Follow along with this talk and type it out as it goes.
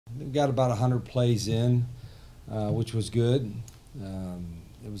got about 100 plays in, which was good.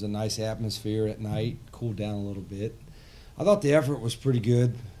 It was a nice atmosphere at night, cooled down a little bit. I thought the effort was pretty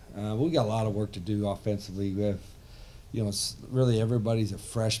good. We got a lot of work to do offensively. We have, really everybody's a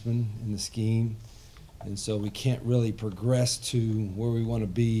freshman in the scheme, and so we can't really progress to where we want to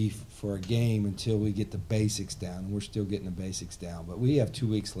be for a game until we get the basics down. And we're still getting the basics down, but we have 2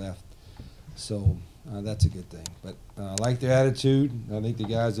 weeks left, so that's a good thing. But I like their attitude. I think the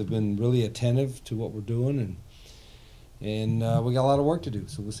guys have been really attentive to what we're doing, and we got a lot of work to do,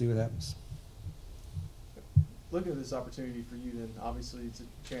 so we'll see what happens. Looking at this opportunity for you, then obviously it's a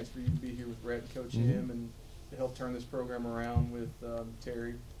chance for you to be here with Rhett and Coach him and to help turn this program around with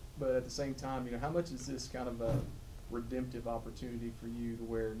Terry. But at the same time, how much is this kind of a redemptive opportunity for you to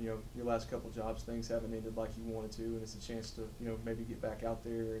where, your last couple jobs, things haven't ended like you wanted to, and it's a chance to, maybe get back out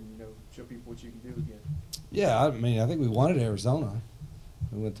there and, show people what you can do again? Yeah, I think we wanted Arizona.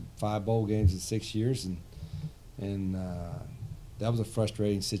 We went to 5 bowl games in 6 years, and that was a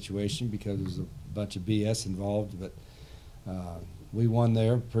frustrating situation because there was a bunch of BS involved, but we won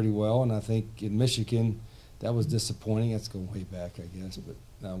there pretty well, and I think in Michigan that was disappointing. That's going way back, I guess, but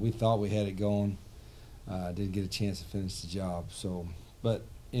we thought we had it going. Didn't get a chance to finish the job. So, but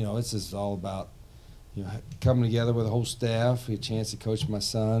it's just all about coming together with the whole staff. We had a chance to coach my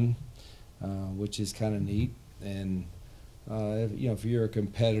son, which is kind of neat. And if you're a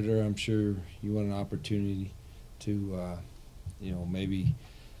competitor, I'm sure you want an opportunity to maybe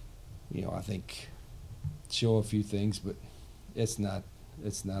I think show a few things, but it's not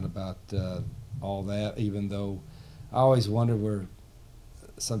about all that. Even though I always wonder where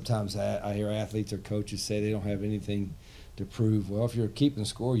sometimes I hear athletes or coaches say they don't have anything to prove. Well, if you're keeping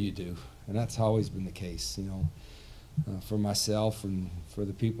score, you do, and that's always been the case. For myself and for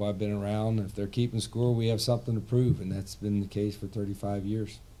the people I've been around, if they're keeping score, we have something to prove, and that's been the case for 35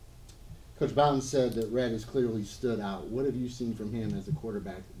 years. Coach Bowden said that Rhett has clearly stood out. What have you seen from him as a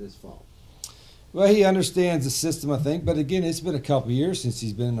quarterback this fall? Well, he understands the system, I think, but again, it's been a couple of years since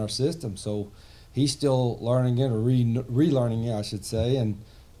he's been in our system, so he's still learning it, or relearning it, I should say. And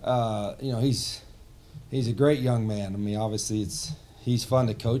he's a great young man. I mean, obviously, he's fun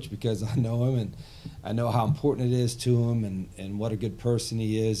to coach because I know him and I know how important it is to him, and what a good person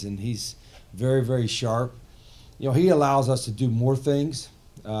he is. And he's very, very sharp. He allows us to do more things,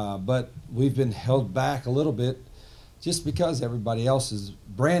 but we've been held back a little bit just because everybody else is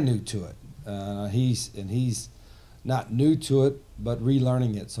brand new to it. He's not new to it, but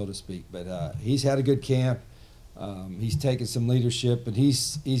relearning it, so to speak. But he's had a good camp. He's taken some leadership, and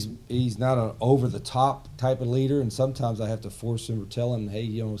he's not an over-the-top type of leader. And sometimes I have to force him or tell him,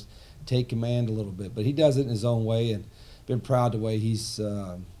 hey, take command a little bit. But he does it in his own way, and been proud the way he's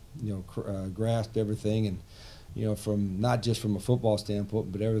grasped everything, and from not just from a football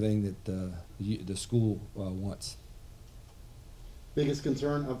standpoint, but everything that the school wants. Biggest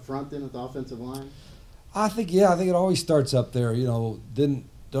concern up front then with the offensive line? I think it always starts up there. Don't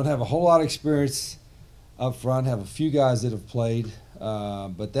have a whole lot of experience up front, have a few guys that have played,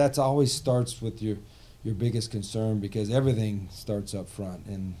 but that's always starts with your biggest concern, because everything starts up front.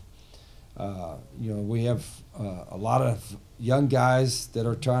 And we have a lot of young guys that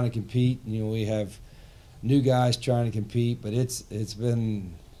are trying to compete. We have new guys trying to compete, but it's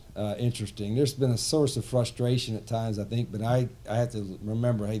been interesting. There's been a source of frustration at times, I think, but I have to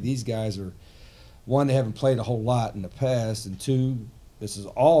remember, hey, these guys are, one, they haven't played a whole lot in the past, and two, this is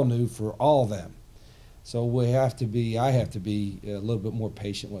all new for all of them. So I have to be a little bit more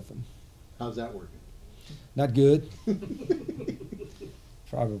patient with them. How's that working? Not good.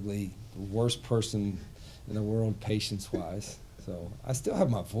 Probably the worst person in the world patience-wise. So I still have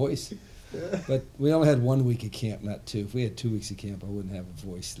my voice. But we only had 1 week of camp, not 2. If we had 2 weeks of camp, I wouldn't have a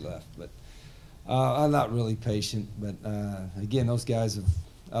voice left. But I'm not really patient. But again, those guys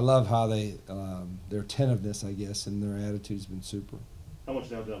I love how their attentiveness, I guess, and their attitude's been super. How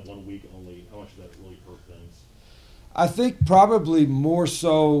much now that 1 week only? How much does that really hurt things? I think probably more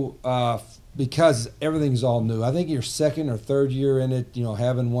so because everything's all new. I think your second or third year in it,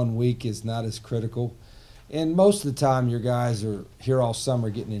 having 1 week is not as critical. And most of the time, your guys are here all summer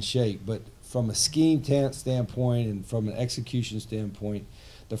getting in shape. But from a scheme standpoint and from an execution standpoint,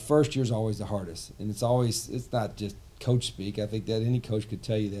 the first year is always the hardest. And it's not just coach speak. I think that any coach could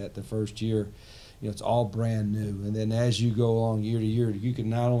tell you that the first year, it's all brand new. And then as you go along year to year, you can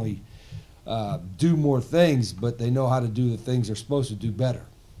not only do more things, but they know how to do the things they're supposed to do better.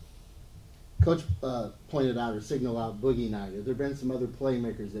 Coach pointed out or signaled out Boogie Night. Have there been some other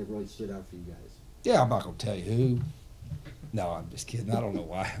playmakers that really stood out for you guys? Yeah, I'm not going to tell you who. No, I'm just kidding. I don't know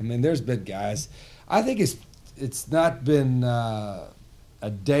why. I mean, there's been guys. I think it's not been a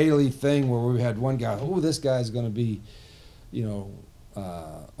daily thing where we had one guy, oh, this guy's going to be, you know,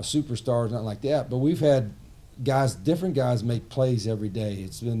 a superstar or nothing like that. But we've had guys, different guys make plays every day.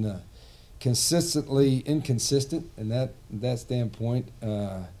 It's been consistently inconsistent in that standpoint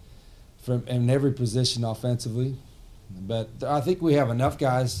from in every position offensively. But I think we have enough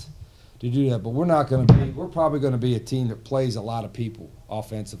guys to do that. But we're probably going to be a team that plays a lot of people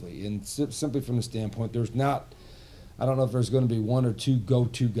offensively. And simply from the standpoint, I don't know if there's going to be one or two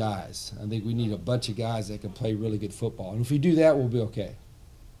go-to guys. I think we need a bunch of guys that can play really good football. And if we do that, we'll be okay.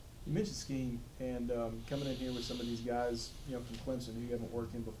 You mentioned scheme, and coming in here with some of these guys, you know, from Clemson who you haven't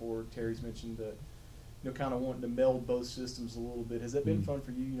worked in before. Terry's mentioned that, you know, kind of wanting to meld both systems a little bit. Has that been fun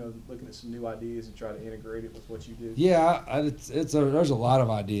for you? You know, looking at some new ideas and try to integrate it with what you do. Yeah, there's a lot of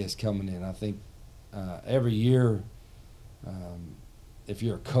ideas coming in. I think every year, if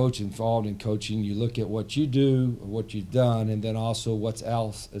you're a coach involved in coaching, you look at what you do, or what you've done, and then also what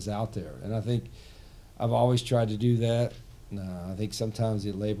else is out there. And I think I've always tried to do that. I think sometimes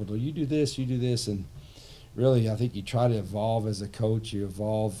you're labeled, well, you do this, and really I think you try to evolve as a coach. You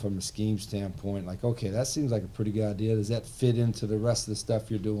evolve from a scheme standpoint, like, okay, that seems like a pretty good idea. Does that fit into the rest of the stuff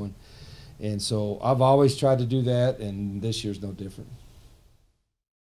you're doing? And so I've always tried to do that, and this year's no different.